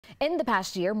In the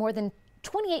past year, more than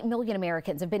 28 million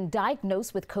Americans have been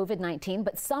diagnosed with COVID-19,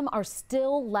 but some are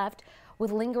still left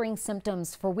with lingering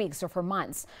symptoms for weeks or for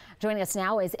months. Joining us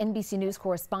now is NBC News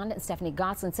correspondent Stephanie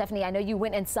Gosselin. Stephanie, I know you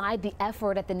went inside the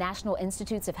effort at the National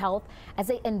Institutes of Health as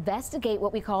they investigate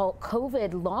what we call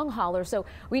COVID long haulers. So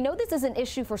we know this is an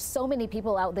issue for so many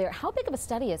people out there. How big of a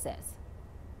study is this?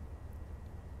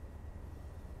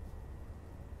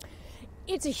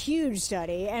 It's a huge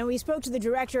study, and we spoke to the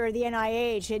director of the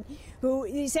NIH,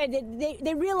 who said that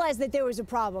they realized that there was a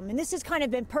problem. And this has kind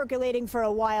of been percolating for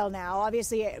a while now.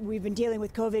 Obviously, we've been dealing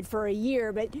with COVID for a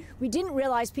year, but we didn't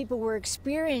realize people were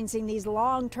experiencing these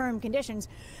long-term conditions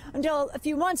until a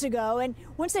few months ago. And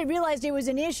once they realized it was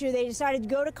an issue, they decided to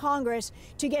go to Congress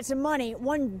to get some money,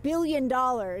 $1 billion.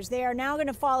 They are now going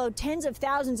to follow tens of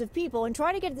thousands of people and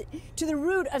try to get to the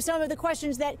root of some of the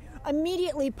questions that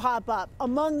immediately pop up.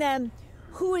 Among them,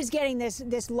 who is getting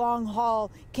this long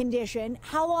haul condition?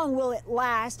 How long will it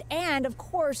last? And of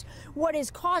course, what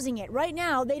is causing it? Right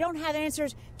now, they don't have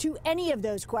answers to any of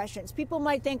those questions. People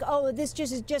might think, oh, this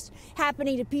is just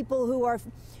happening to people who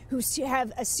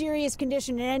have a serious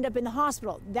condition and end up in the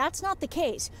hospital. That's not the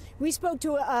case. We spoke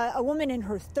to a woman in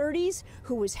her 30s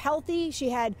who was healthy.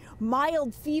 She had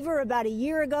mild fever about a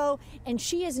year ago, and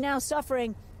she is now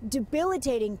suffering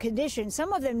debilitating conditions,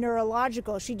 some of them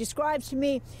neurological. She describes to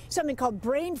me something called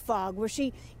brain fog, where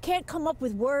she can't come up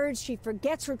with words. She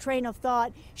forgets her train of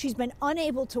thought. She's been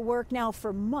unable to work now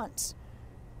for months.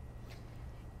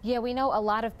 Yeah, we know a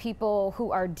lot of people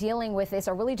who are dealing with this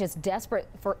are really just desperate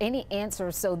for any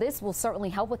answers, so this will certainly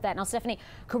help with that. Now, Stephanie,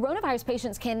 coronavirus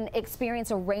patients can experience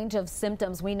a range of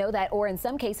symptoms. We know that, or in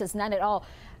some cases, none at all.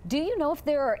 Do you know if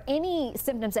there are any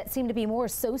symptoms that seem to be more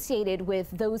associated with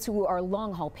those who are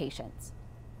long-haul patients?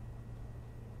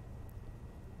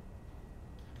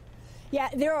 Yeah,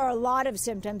 there are a lot of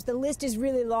symptoms. The list is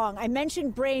really long. I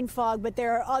mentioned brain fog, but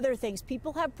there are other things.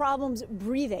 People have problems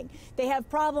breathing. They have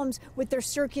problems with their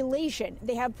circulation.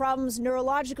 They have problems,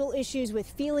 neurological issues with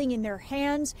feeling in their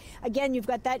hands. Again, you've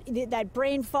got that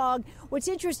brain fog. What's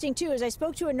interesting, too, is I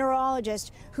spoke to a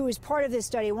neurologist who is part of this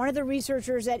study, one of the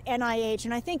researchers at NIH,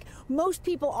 and I think most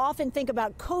people often think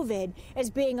about COVID as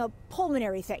being a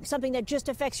pulmonary thing, something that just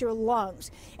affects your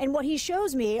lungs. And what he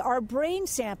shows me are brain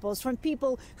samples from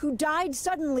people who died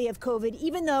suddenly of COVID,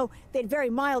 even though they had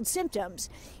very mild symptoms,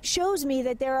 shows me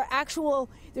that there's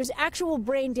actual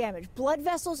brain damage, blood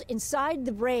vessels inside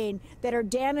the brain that are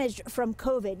damaged from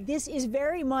COVID. This is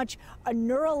very much a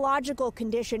neurological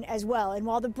condition as well. And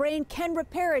while the brain can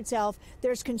repair itself,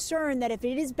 there's concern that if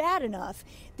it is bad enough,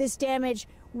 this damage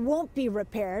won't be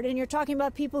repaired. And you're talking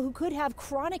about people who could have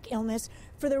chronic illness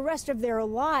for the rest of their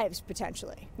lives,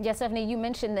 potentially. Yes, Stephanie, you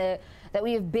mentioned that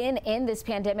we have been in this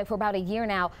pandemic for about a year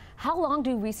now. How long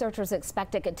do researchers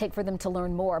expect it could take for them to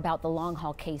learn more about the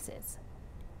long-haul cases?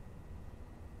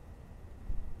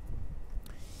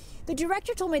 The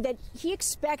director told me that he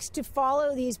expects to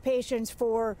follow these patients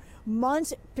for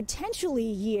months, potentially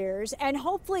years, and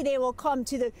hopefully they will come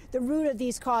to the root of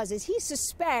these causes. He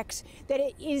suspects that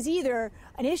it is either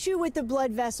an issue with the blood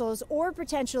vessels or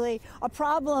potentially a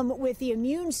problem with the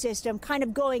immune system kind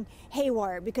of going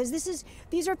haywire, because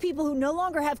these are people who no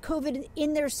longer have COVID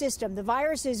in their system. The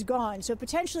virus is gone. So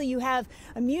potentially you have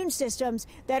immune systems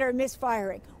that are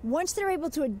misfiring. Once they're able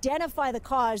to identify the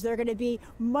cause, they're going to be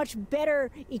much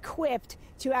better equipped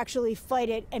to actually fight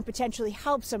it and potentially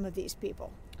help some of these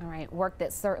people. All right, work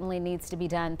that certainly needs to be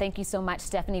done. Thank you so much,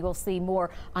 Stephanie. We'll see more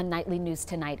on Nightly News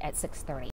tonight at 6:30.